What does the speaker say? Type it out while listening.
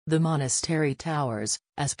The monastery towers,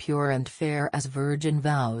 as pure and fair as virgin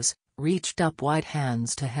vows, reached up white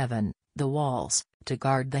hands to heaven. The walls, to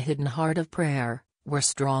guard the hidden heart of prayer, were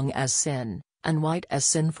strong as sin, and white as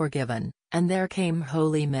sin forgiven. And there came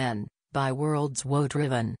holy men, by world's woe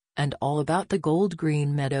driven, and all about the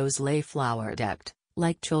gold-green meadows lay flower-decked,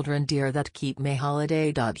 like children dear that keep May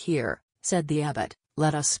holiday. Here, said the abbot,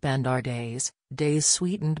 let us spend our days, days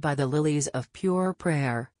sweetened by the lilies of pure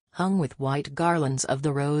prayer, hung with white garlands of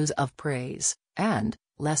the rose of praise, and,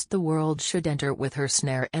 lest the world should enter with her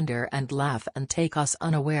snare ender and laugh and take us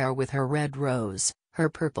unaware with her red rose, her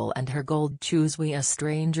purple and her gold, choose we a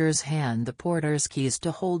stranger's hand the porter's keys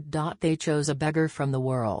to hold. They chose a beggar from the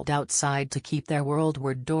world outside to keep their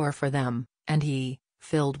worldward door for them, and he,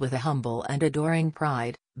 filled with a humble and adoring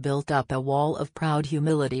pride, built up a wall of proud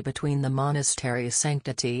humility between the monastery's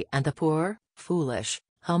sanctity and the poor, foolish,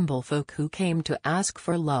 humble folk who came to ask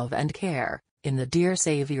for love and care, in the dear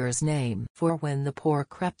Saviour's name. For when the poor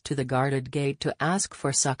crept to the guarded gate to ask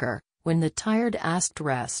for succor, when the tired asked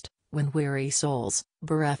rest, when weary souls,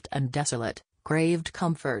 bereft and desolate, craved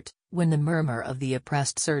comfort, when the murmur of the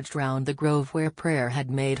oppressed surged round the grove where prayer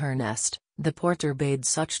had made her nest, the porter bade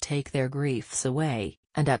such take their griefs away,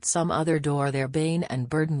 and at some other door their bane and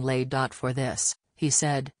burden lay. For this, he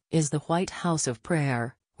said, is the white house of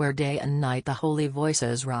prayer, where day and night the holy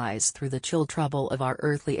voices rise through the chill trouble of our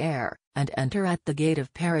earthly air, and enter at the gate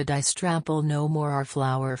of paradise. Trample no more our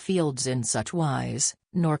flower fields in such wise,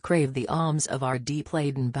 nor crave the alms of our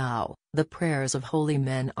deep-laden bough. The prayers of holy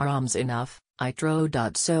men are alms enough, I trow.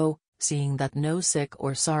 So, seeing that no sick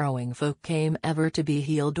or sorrowing folk came ever to be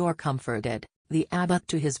healed or comforted, the abbot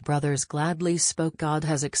to his brothers gladly spoke. God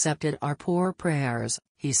has accepted our poor prayers,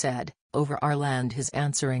 he said, over our land his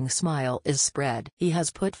answering smile is spread. He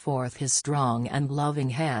has put forth his strong and loving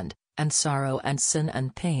hand, and sorrow and sin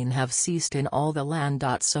and pain have ceased in all the land.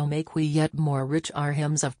 So make we yet more rich our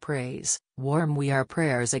hymns of praise, warm we our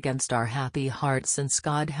prayers against our happy hearts, since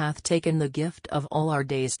God hath taken the gift of all our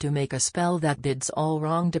days to make a spell that bids all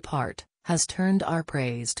wrong depart, has turned our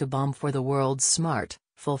praise to balm for the world's smart,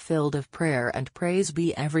 fulfilled of prayer and praise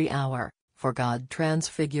be every hour, for God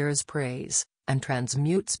transfigures praise, and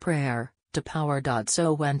transmutes prayer, to power.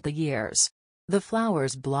 So went the years. The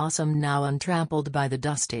flowers blossomed now untrampled by the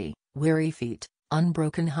dusty, weary feet,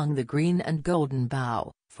 unbroken hung the green and golden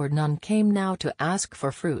bough, for none came now to ask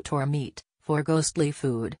for fruit or meat, for ghostly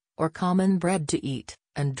food, or common bread to eat,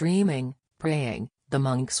 and dreaming, praying, the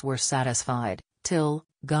monks were satisfied, till,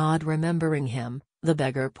 God remembering him, the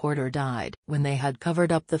beggar porter died. When they had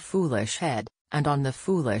covered up the foolish head, and on the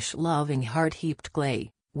foolish loving heart heaped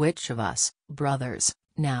clay, which of us, brothers,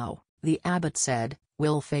 now, the abbot said,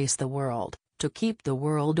 will face the world, to keep the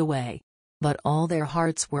world away? But all their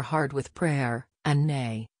hearts were hard with prayer, and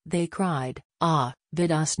nay, they cried, ah,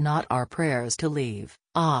 bid us not our prayers to leave,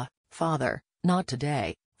 ah, Father, not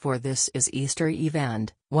today, for this is Easter Eve.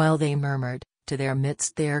 And, while they murmured, to their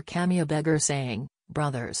midst there came a beggar saying,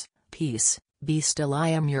 brothers, peace, be still. I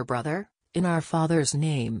am your brother, in our Father's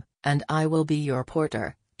name, and I will be your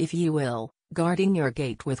porter, if ye will, guarding your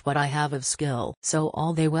gate with what I have of skill. So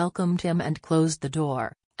all they welcomed him and closed the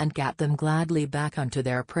door, and gat them gladly back unto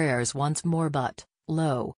their prayers once more. But,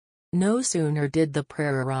 lo! no sooner did the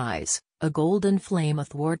prayer arise, a golden flame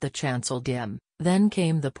athwart the chancel dim, then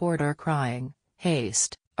came the porter crying,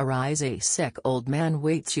 haste, arise, a sick old man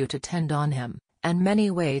waits you to tend on him, and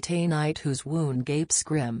many wait a night whose wound gapes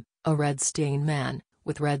grim, a red-stained man,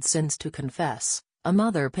 with red sins to confess, a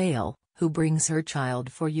mother pale, who brings her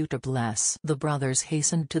child for you to bless. The brothers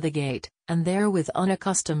hastened to the gate, and there with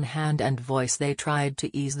unaccustomed hand and voice they tried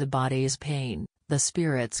to ease the body's pain, the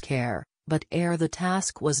spirit's care, but ere the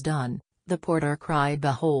task was done, the porter cried,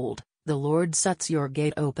 behold, the Lord sets your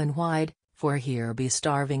gate open wide, for here be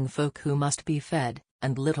starving folk who must be fed,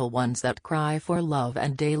 and little ones that cry for love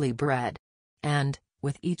and daily bread. And,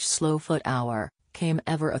 with each slow-foot hour, came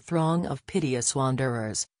ever a throng of piteous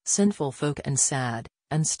wanderers, sinful folk and sad,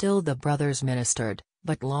 and still the brothers ministered,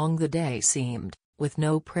 but long the day seemed, with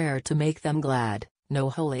no prayer to make them glad, no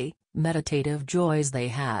holy, meditative joys they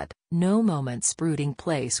had, no moment's brooding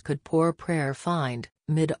place could poor prayer find,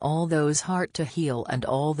 mid all those heart to heal and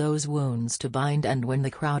all those wounds to bind. And when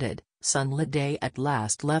the crowded, sunlit day at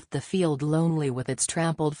last left the field lonely with its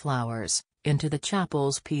trampled flowers, into the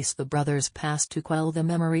chapel's peace the brothers passed to quell the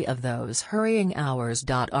memory of those hurrying hours.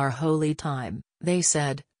 Our holy time, they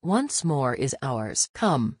said, once more is ours.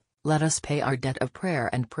 Come, let us pay our debt of prayer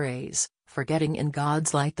and praise, forgetting in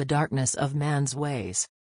God's light the darkness of man's ways.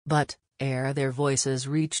 But, ere their voices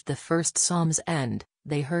reached the first psalm's end,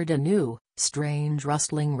 they heard a new, strange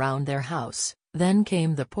rustling round their house. Then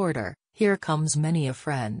came the porter, Here comes many a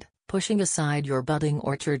friend, pushing aside your budding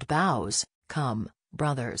orchard boughs. Come,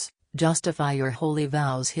 brothers, justify your holy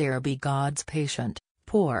vows. Here be God's patient,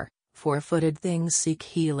 poor, four-footed things seek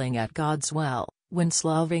healing at God's well, whence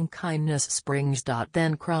loving kindness springs.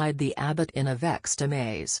 Then cried the abbot in a vexed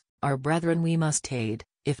amaze, our brethren we must aid,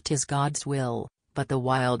 if 'tis God's will, but the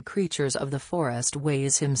wild creatures of the forest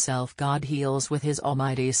ways himself God heals with his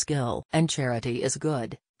almighty skill. And charity is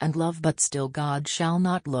good, and love, but still God shall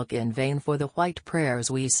not look in vain for the white prayers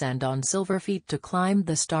we send on silver feet to climb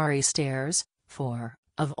the starry stairs, for,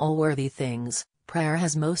 of all worthy things, prayer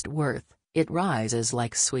has most worth. It rises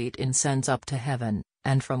like sweet incense up to heaven,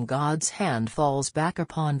 and from God's hand falls back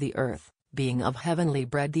upon the earth, being of heavenly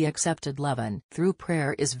bread the accepted leaven. Through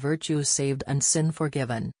prayer is virtue saved and sin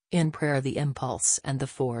forgiven. In prayer the impulse and the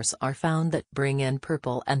force are found that bring in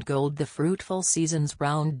purple and gold the fruitful seasons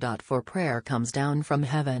round. For prayer comes down from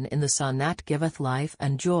heaven in the sun that giveth life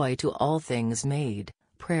and joy to all things made.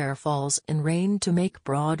 Prayer falls in rain to make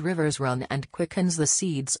broad rivers run and quickens the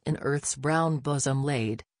seeds in earth's brown bosom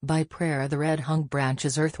laid. By prayer the red-hung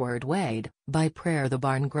branches earthward wade. By prayer the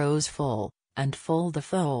barn grows full, and full the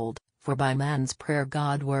fold, for by man's prayer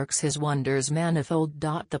God works his wonders manifold.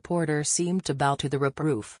 The porter seemed to bow to the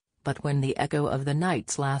reproof, but when the echo of the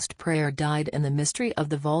night's last prayer died in the mystery of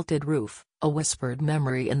the vaulted roof, a whispered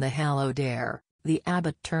memory in the hallowed air, the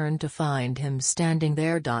abbot turned to find him standing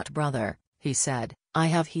there. Brother, he said, I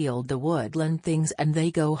have healed the woodland things and they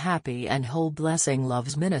go happy and whole blessing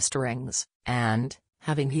love's ministerings, and,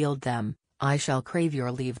 having healed them, I shall crave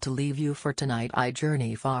your leave to leave you for tonight I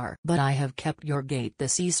journey far. But I have kept your gate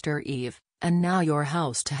this Easter Eve, and now your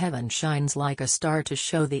house to heaven shines like a star to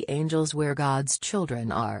show the angels where God's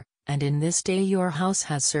children are, and in this day your house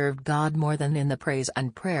has served God more than in the praise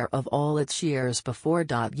and prayer of all its years before.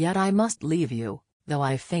 Yet I must leave you, though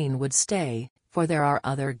I fain would stay, for there are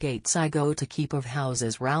other gates I go to keep of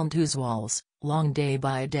houses round whose walls, long day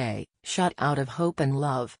by day, shut out of hope and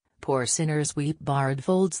love, poor sinners weep barred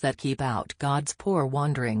folds that keep out God's poor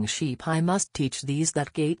wandering sheep. I must teach these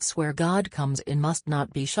that gates where God comes in must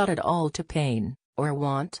not be shut at all to pain, or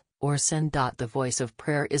want, or sin. The voice of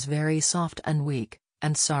prayer is very soft and weak,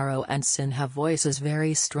 and sorrow and sin have voices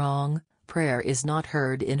very strong. Prayer is not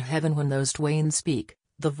heard in heaven when those twain speak.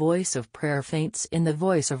 The voice of prayer faints in the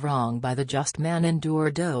voice of wrong by the just man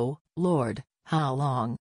endured. O Lord, how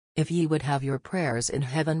long? If ye would have your prayers in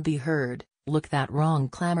heaven be heard, look that wrong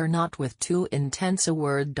clamor not with too intense a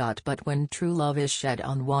word. But when true love is shed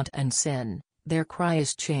on want and sin, their cry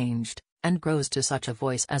is changed, and grows to such a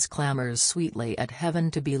voice as clamors sweetly at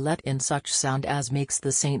heaven to be let in such sound as makes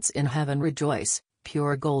the saints in heaven rejoice.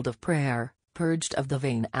 Pure gold of prayer, purged of the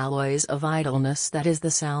vain alloys of idleness, that is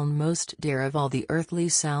the sound most dear of all the earthly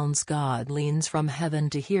sounds God leans from heaven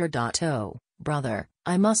to hear. O, brother,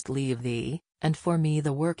 I must leave thee, and for me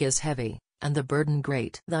the work is heavy, and the burden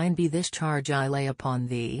great. Thine be this charge I lay upon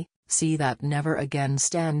thee, see that never again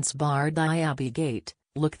stands barred thy abbey gate,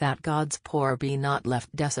 look that God's poor be not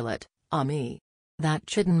left desolate. Ah me! That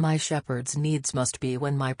chidden my shepherd's needs must be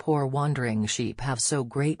when my poor wandering sheep have so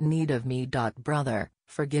great need of me. Brother,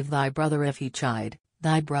 forgive thy brother if he chide,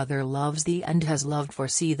 thy brother loves thee and has loved, for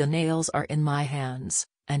see the nails are in my hands,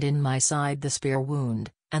 and in my side the spear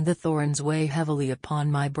wound, and the thorns weigh heavily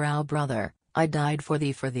upon my brow. Brother, I died for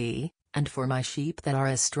thee, and for my sheep that are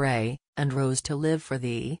astray, and rose to live for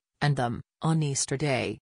thee, and them, on Easter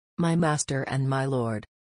day. My Master and my Lord.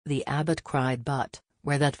 The abbot cried, but,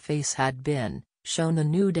 where that face had been, shone the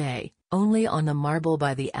new day, only on the marble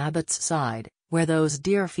by the abbot's side, where those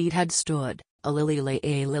dear feet had stood, a lily lay,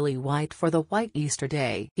 a lily white for the white Easter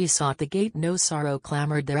day. He sought the gate, no sorrow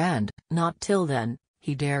clamored there, and, not till then,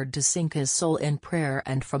 he dared to sink his soul in prayer,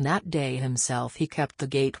 and from that day himself he kept the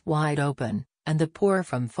gate wide open, and the poor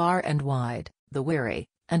from far and wide, the weary,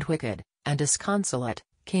 and wicked, and disconsolate,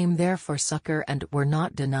 came there for succor and were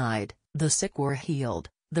not denied, the sick were healed,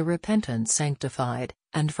 the repentant sanctified,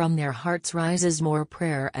 and from their hearts rises more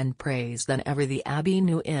prayer and praise than ever the abbey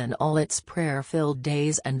knew in all its prayer-filled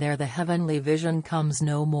days. And there the heavenly vision comes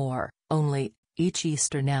no more, only, each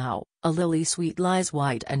Easter now, a lily sweet lies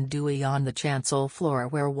white and dewy on the chancel floor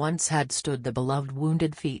where once had stood the beloved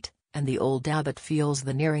wounded feet, and the old abbot feels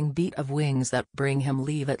the nearing beat of wings that bring him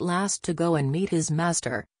leave at last to go and meet his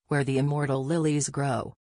Master, where the immortal lilies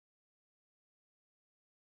grow.